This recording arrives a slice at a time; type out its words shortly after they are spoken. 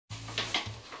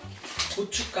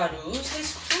고춧가루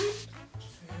 3스푼,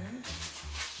 하나,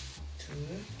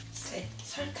 둘, 셋,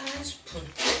 설탕 1스푼,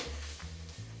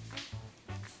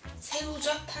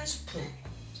 새우젓 1스푼,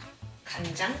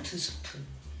 간장 2스푼,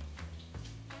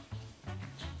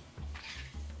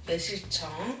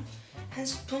 매실청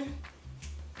 1스푼,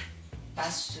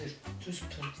 맛술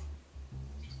 2스푼,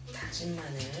 다진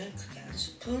마늘 크게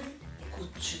 1스푼,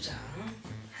 고추장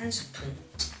 1스푼,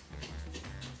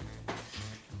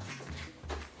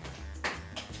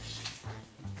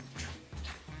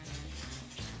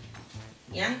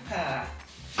 양파,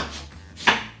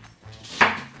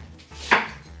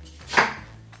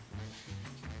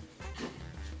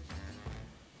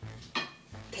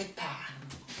 대파,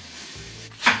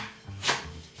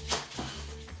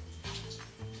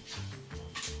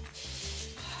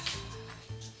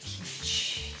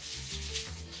 김치,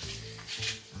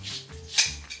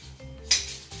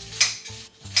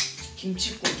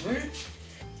 김치국물,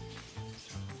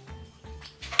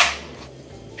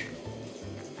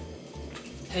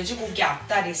 돼지고기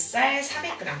앞다리살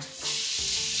 400g,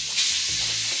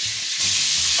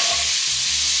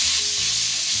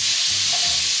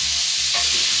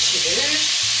 김치를,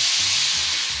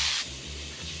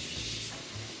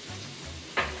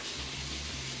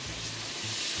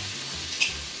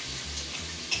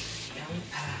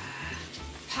 양파,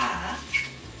 파,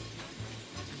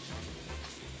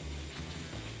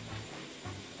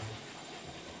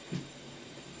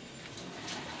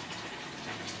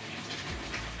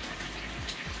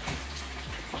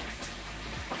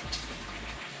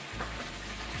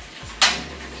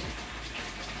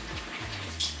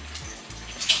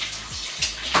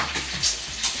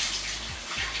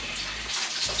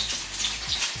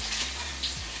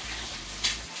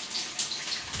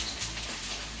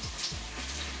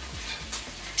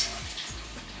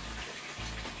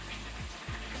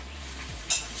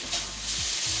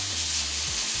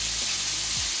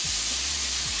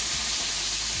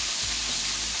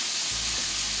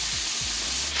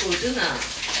 고등어,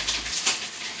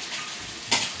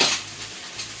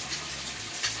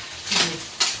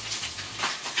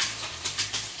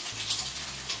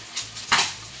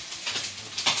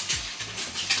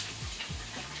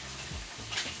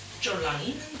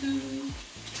 쫄랑이 누드,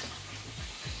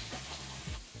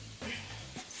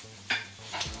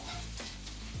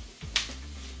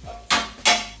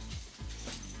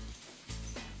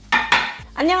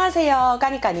 안녕하세요.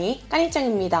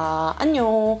 까니짱입니다.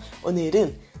 안녕.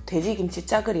 오늘은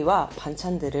돼지김치짜글이와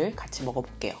반찬들을 같이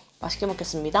먹어볼게요. 맛있게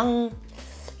먹겠습니다.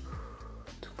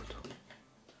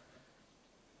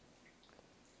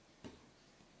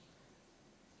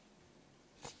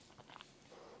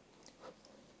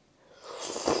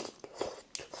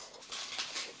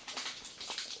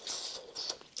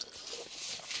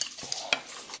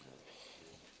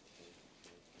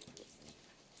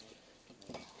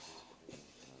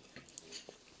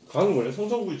 가는 원래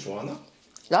생선구이 좋아하나?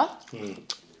 나?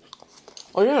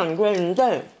 원래는 안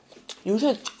좋아했는데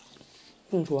요새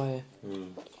좀 좋아해.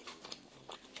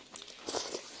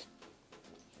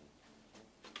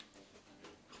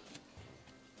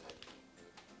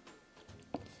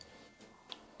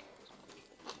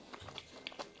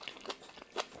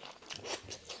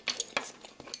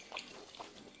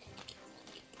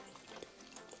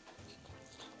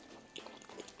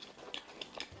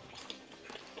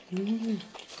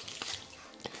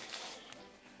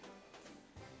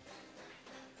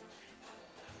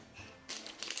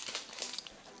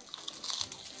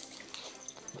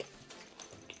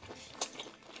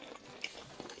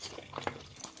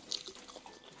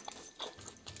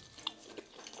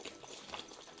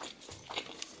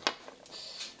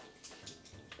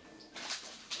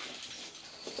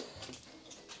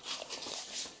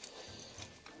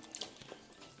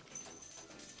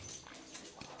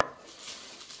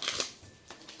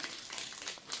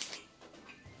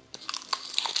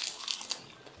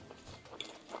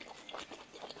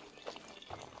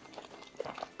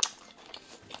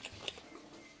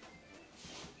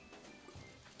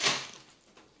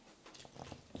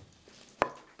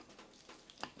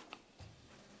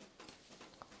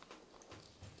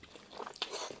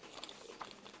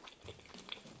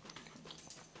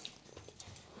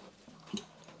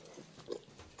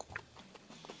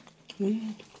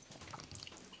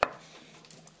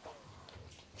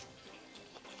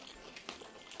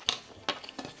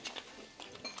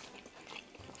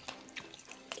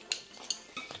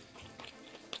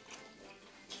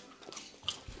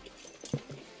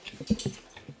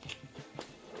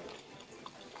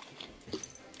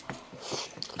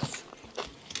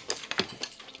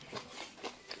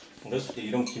 어렸을 때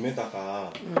이런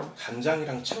김에다가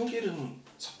간장이랑 참기름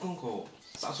섞은 거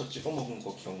싸서 찍어 먹은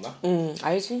거 기억나?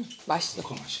 알지. 맛있어.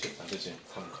 그거 맛있겠다, 그지?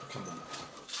 다음 그렇게 한번 먹자.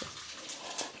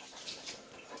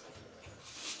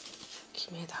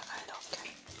 김에다가 이렇게.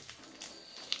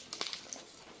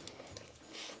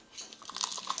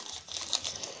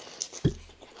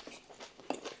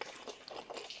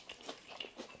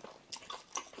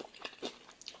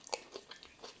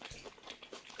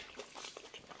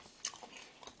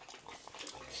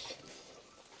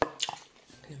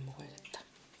 그냥 먹어야겠다.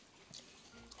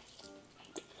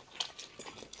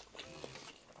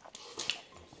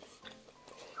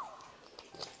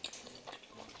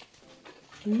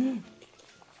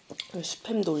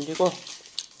 스팸도 올리고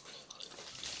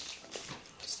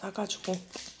싸가지고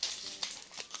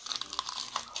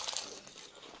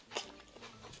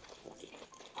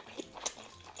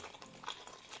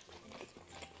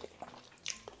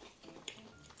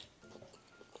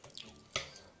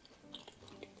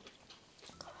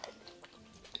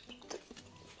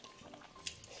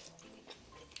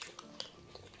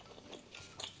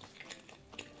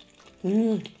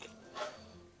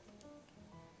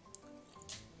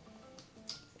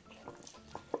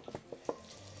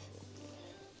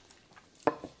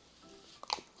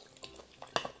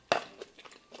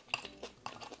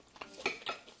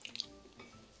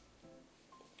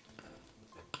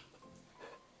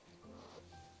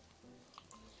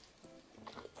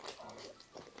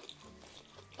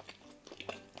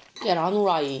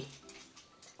계란후라이.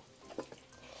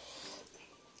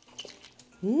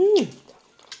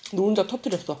 너 혼자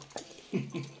터뜨렸어.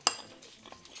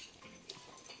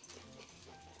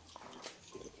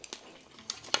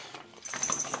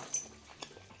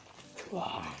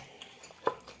 와.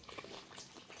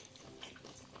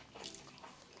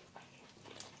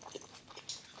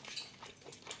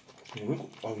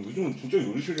 요즘 진짜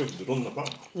요리 실력이 늘었나봐.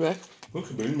 왜? 왜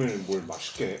이렇게 매일매일 뭘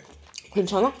맛있게 해?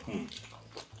 괜찮아? 응.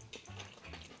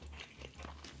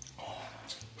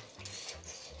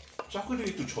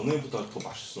 짜글이도 전에보다 더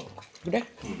맛있어. 그래?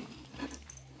 응.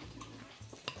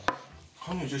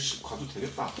 아니 이제 집 가도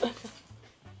되겠다.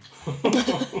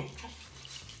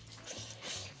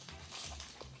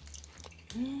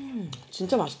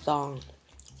 진짜 맛있다.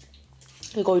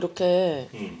 이거 이렇게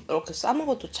응. 싸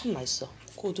먹어도 참 맛있어.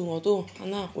 고등어도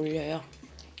하나 올려요.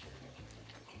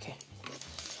 이렇게.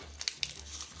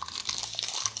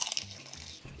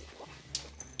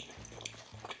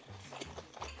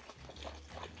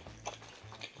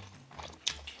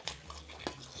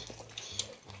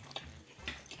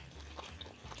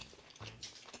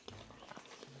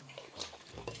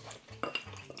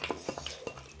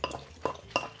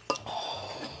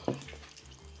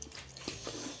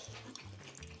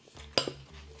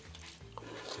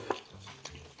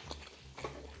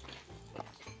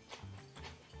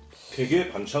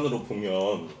 되게 반찬으로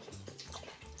보면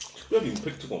특별히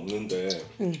임팩트가 없는데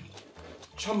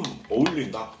참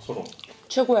어울린다 서로.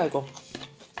 최고야 이거.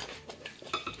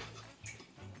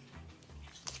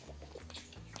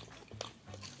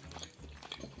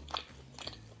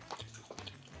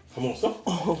 다 먹었어?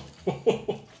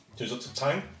 디저트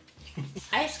타임?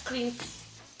 아이스크림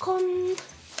콘.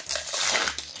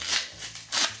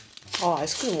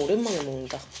 아이스크림 오랜만에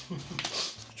먹는다.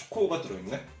 초코가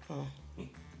들어있네?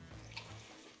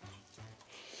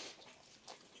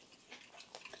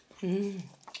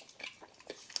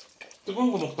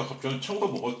 뜨거운 거 먹다 갑자기 찬 거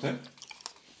먹어도 돼?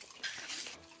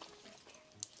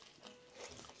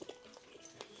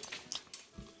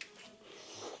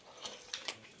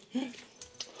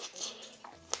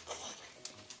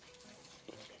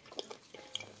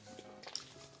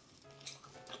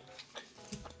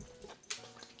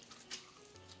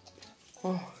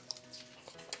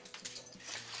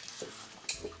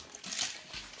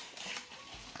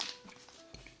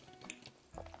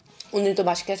 오늘도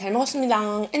맛있게 잘 먹었습니다.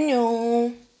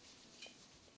 안녕.